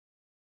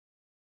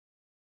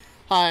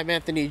Hi, I'm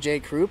Anthony J.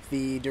 Krupp,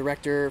 the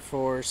director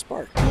for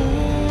Spark.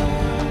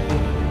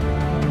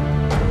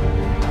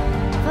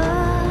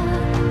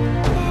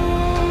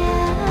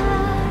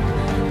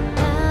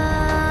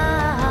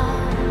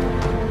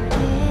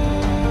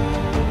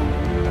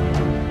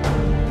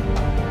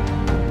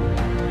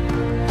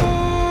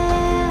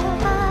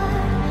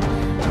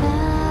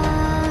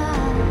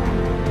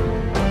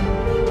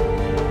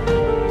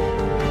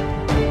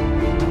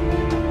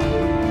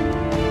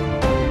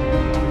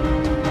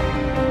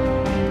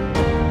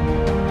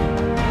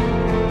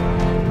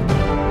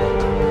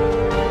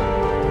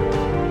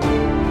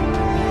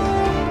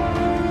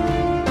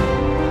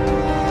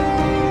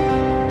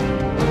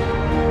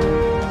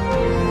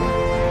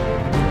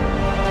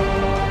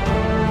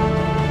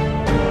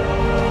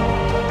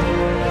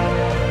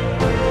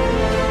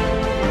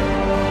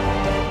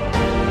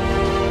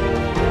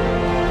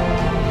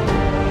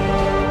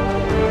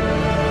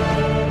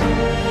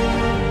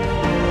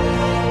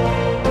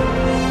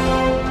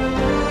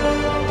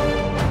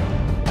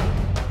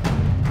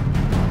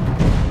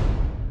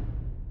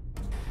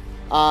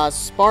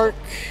 Spark,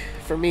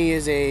 for me,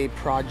 is a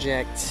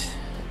project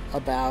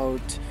about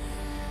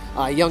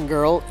a young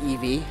girl,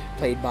 Evie,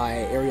 played by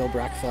Ariel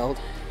Brackfeld,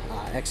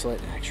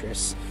 excellent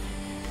actress,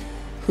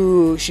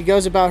 who she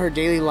goes about her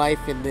daily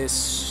life in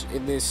this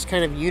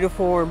kind of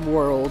uniform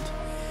world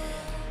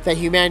that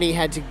humanity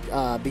had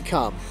to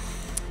become.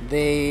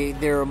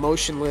 They're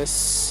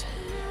emotionless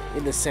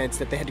in the sense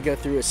that they had to go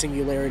through a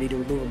singularity to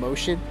remove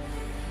emotion,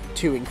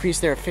 to increase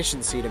their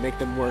efficiency, to make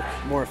them work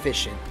more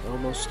efficient,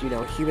 almost,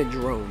 human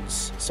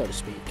drones, so to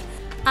speak.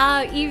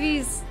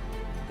 Evie's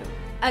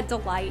a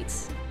delight.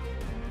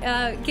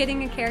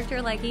 Getting a character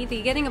like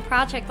Evie, getting a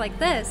project like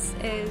this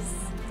is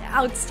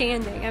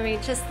outstanding. I mean,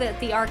 just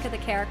the arc of the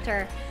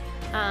character,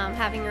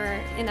 having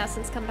her, in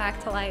essence, come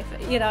back to life,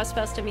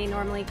 supposed to be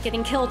normally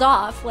getting killed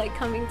off, like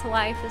coming to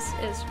life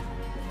is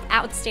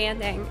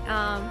outstanding.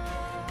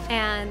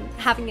 And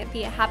having it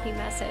be a happy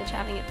message,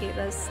 having it be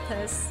this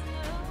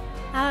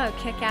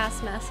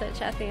kick-ass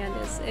message at the end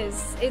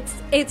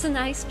it's a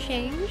nice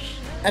change.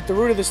 At the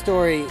root of the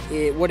story,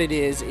 what it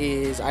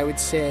is I would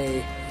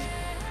say,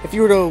 if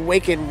you were to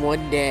awaken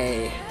one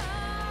day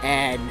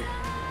and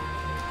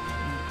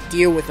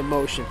deal with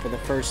emotion for the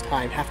first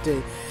time, have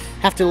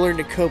to learn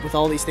to cope with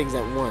all these things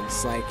at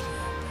once, like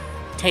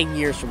 10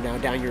 years from now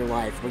down your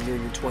life when you're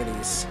in your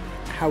 20s,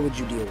 how would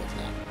you deal with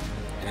that?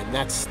 And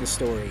that's the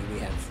story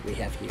we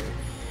have here.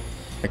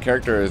 The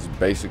character is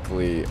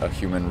basically a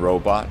human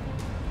robot,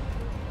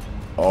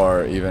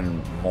 or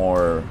even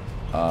more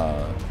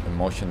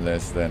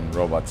emotionless than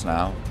robots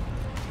now.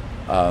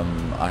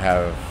 I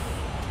have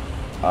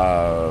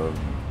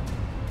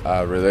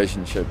a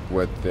relationship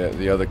with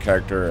the other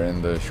character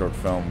in the short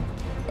film,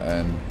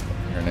 and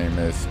her name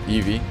is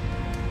Evie,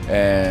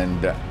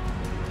 and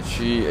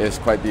she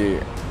becomes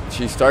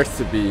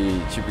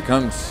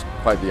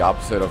quite the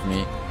opposite of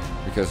me,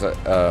 because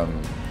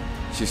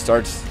she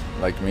starts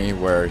like me,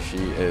 where she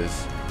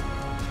is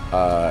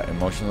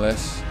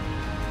emotionless,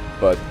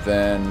 but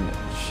then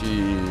she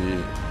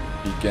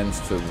begins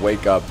to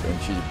wake up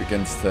and she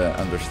begins to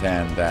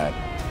understand that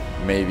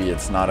maybe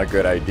it's not a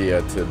good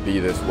idea to be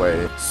this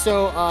way.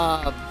 So,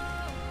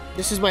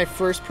 this is my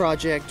first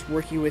project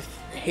working with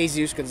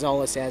Jesus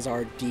Gonzalez as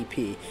our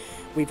DP.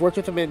 We've worked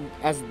with him in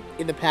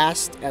the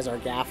past as our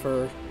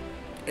gaffer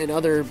and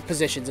other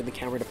positions in the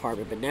camera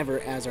department, but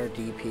never as our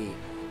DP.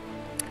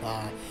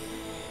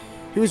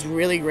 He was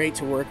really great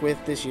to work with.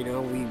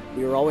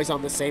 We were always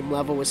on the same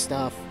level with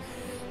stuff.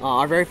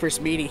 Our very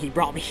first meeting, he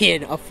brought me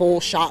in a full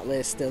shot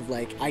list of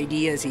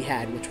ideas he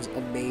had, which was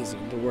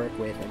amazing to work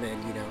with, and then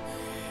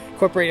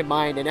incorporated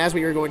mine. And as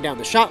we were going down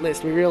the shot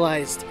list, we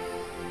realized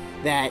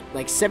that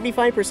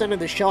 75% of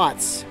the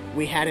shots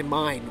we had in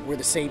mind were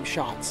the same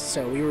shots,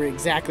 so we were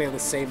exactly on the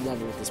same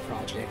level with this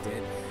project.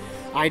 And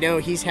I know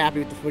he's happy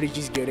with the footage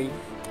he's getting.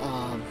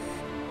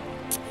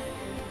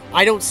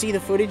 I don't see the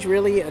footage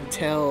really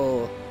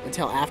until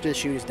after the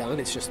shoot is done.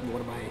 It's just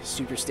one of my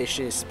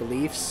superstitious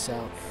beliefs.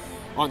 So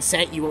on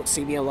set, you won't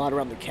see me a lot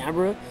around the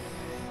camera.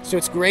 So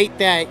it's great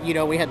that,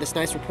 we had this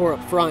nice rapport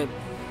up front,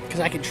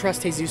 because I can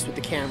trust Jesus with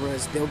the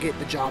cameras. They'll get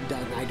the job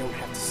done. I don't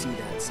have to see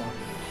that. So,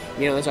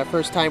 it was our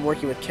first time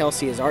working with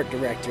Kelsey as art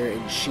director,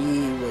 and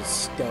she was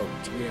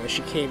stoked.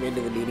 She came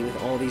into the meeting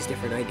with all these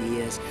different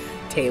ideas.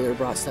 Taylor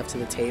brought stuff to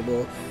the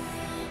table.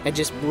 And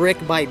just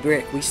brick by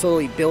brick, we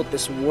slowly built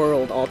this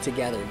world all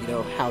together.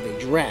 How they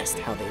dressed,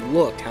 how they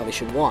looked, how they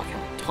should walk,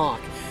 how to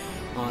talk.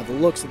 The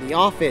looks of the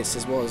office,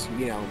 as well as,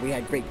 we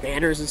had great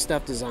banners and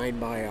stuff designed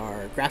by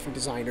our graphic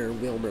designer,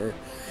 Wilmer.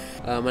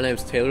 My name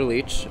is Taylor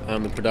Leach.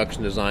 I'm the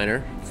production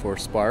designer for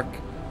Spark.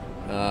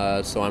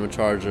 So I'm in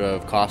charge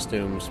of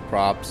costumes,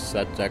 props,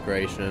 set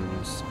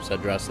decorations,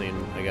 set dressing,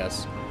 I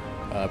guess.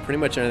 Pretty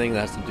much anything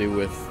that has to do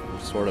with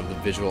sort of the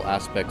visual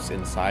aspects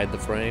inside the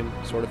frame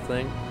sort of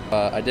thing.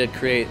 I did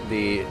create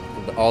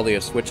all the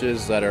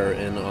switches that are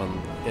in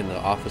the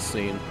office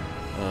scene.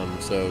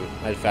 So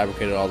I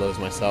fabricated all those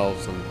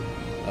myself.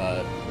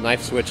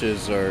 Knife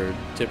switches are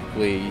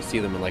typically, you see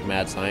them in like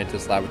mad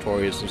scientist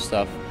laboratories and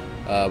stuff.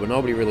 but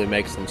nobody really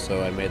makes them,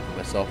 so I made them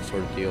myself,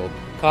 sort of deal.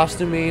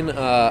 Costuming,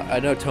 I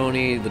know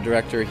Tony, the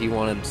director, he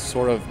wanted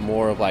sort of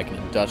more of like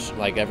an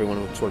like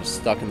everyone was sort of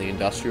stuck in the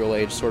industrial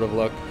age sort of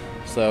look.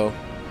 So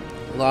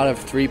a lot of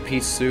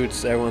three-piece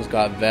suits, everyone's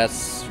got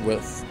vests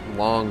with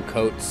long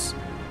coats.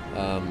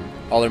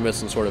 All they're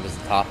missing sort of is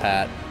the top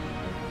hat,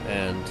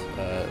 and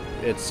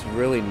it's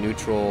really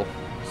neutral.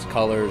 It's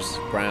colors,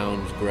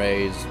 browns,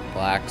 grays,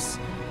 blacks.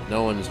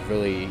 No one's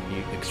really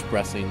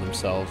expressing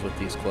themselves with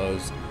these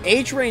clothes.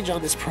 Age range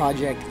on this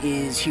project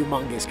is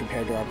humongous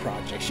compared to our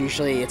projects.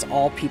 Usually it's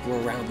all people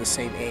around the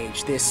same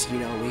age. This, we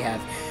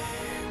have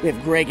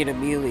Greg and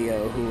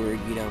Emilio, who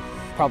are,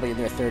 probably in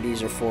their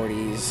 30s or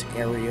 40s,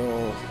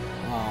 Ariel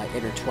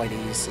in her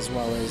 20s, as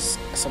well as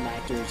some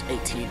actors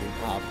 18 and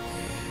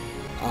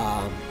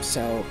up.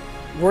 So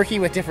working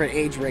with different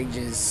age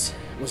ranges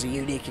was a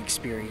unique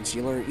experience.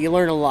 You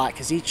learn a lot,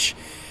 because each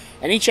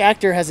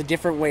actor has a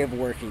different way of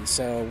working.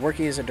 So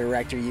working as a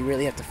director, you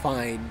really have to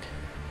find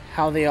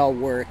how they all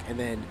work and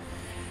then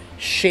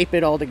shape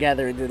it all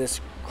together into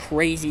this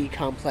crazy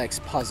complex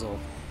puzzle.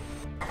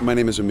 My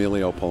name is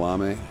Emilio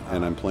Palame,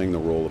 and I'm playing the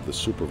role of the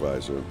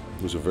supervisor,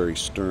 who's a very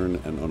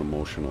stern and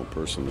unemotional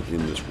person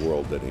in this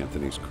world that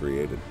Anthony's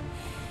created.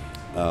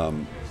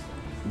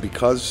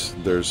 Because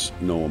there's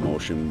no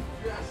emotion,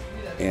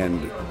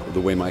 and the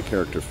way my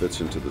character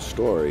fits into the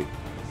story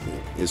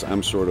is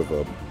I'm sort of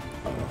a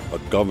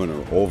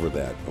governor over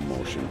that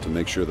emotion, to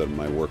make sure that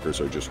my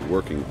workers are just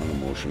working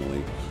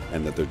unemotionally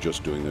and that they're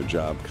just doing their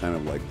job, kind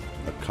of like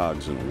a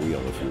cogs in a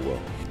wheel, if you will.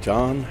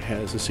 John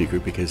has a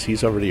secret because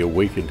he's already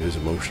awakened his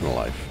emotional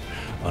life,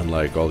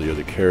 unlike all the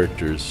other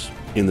characters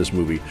in this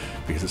movie,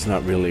 because it's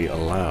not really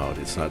allowed.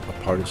 It's not a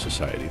part of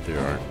society. There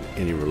aren't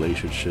any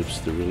relationships.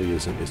 There really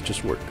isn't. It's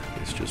just work.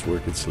 It's just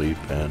work and sleep,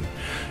 and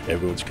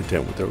everyone's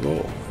content with their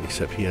role,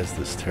 except he has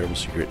this terrible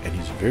secret, and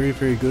he's very,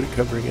 very good at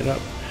covering it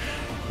up.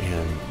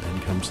 And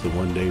then comes the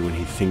one day when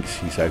he thinks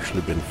he's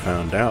actually been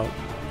found out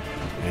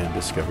and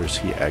discovers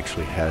he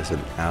actually has an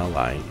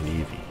ally in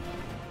Evie.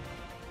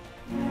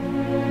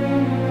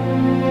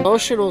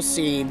 Emotional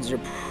scenes are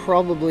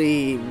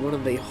probably one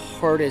of the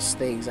hardest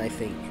things, I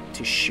think,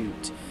 to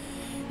shoot.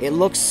 It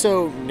looks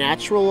so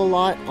natural a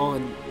lot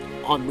on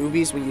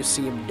movies when you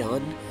see them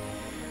done,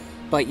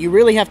 but you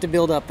really have to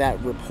build up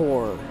that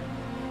rapport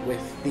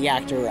with the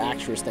actor or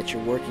actress that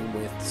you're working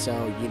with,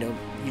 so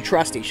you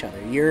trust each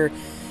other.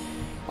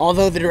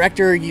 Although the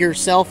director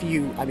yourself,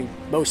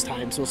 most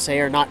times will say,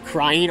 are not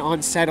crying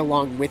on set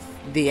along with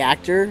the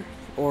actor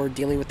or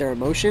dealing with their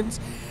emotions,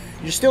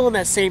 you're still in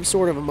that same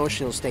sort of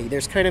emotional state.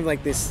 There's kind of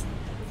like this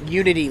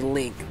unity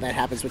link that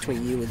happens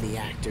between you and the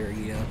actor,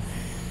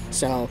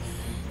 So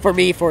for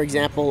me, for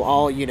example,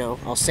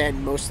 I'll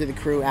send most of the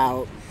crew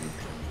out,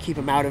 keep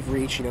them out of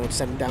reach,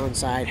 send them down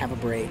inside, have a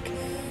break.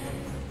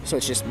 So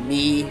it's just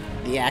me,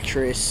 the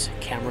actress,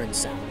 camera, and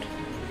sound.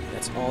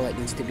 That's all that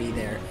needs to be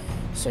there.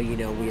 So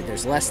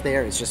there's less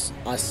there. It's just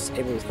us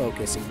able to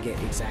focus and get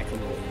exactly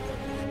what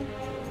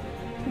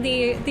we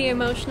want. The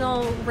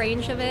emotional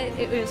range of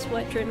it was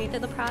what drew me to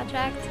the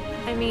project.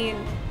 I mean,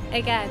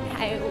 again,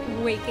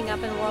 waking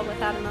up in a world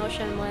without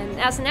emotion, when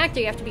as an actor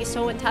you have to be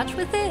so in touch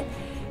with it.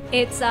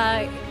 It's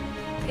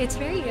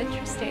very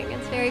interesting.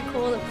 It's very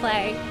cool to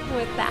play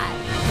with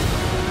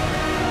that.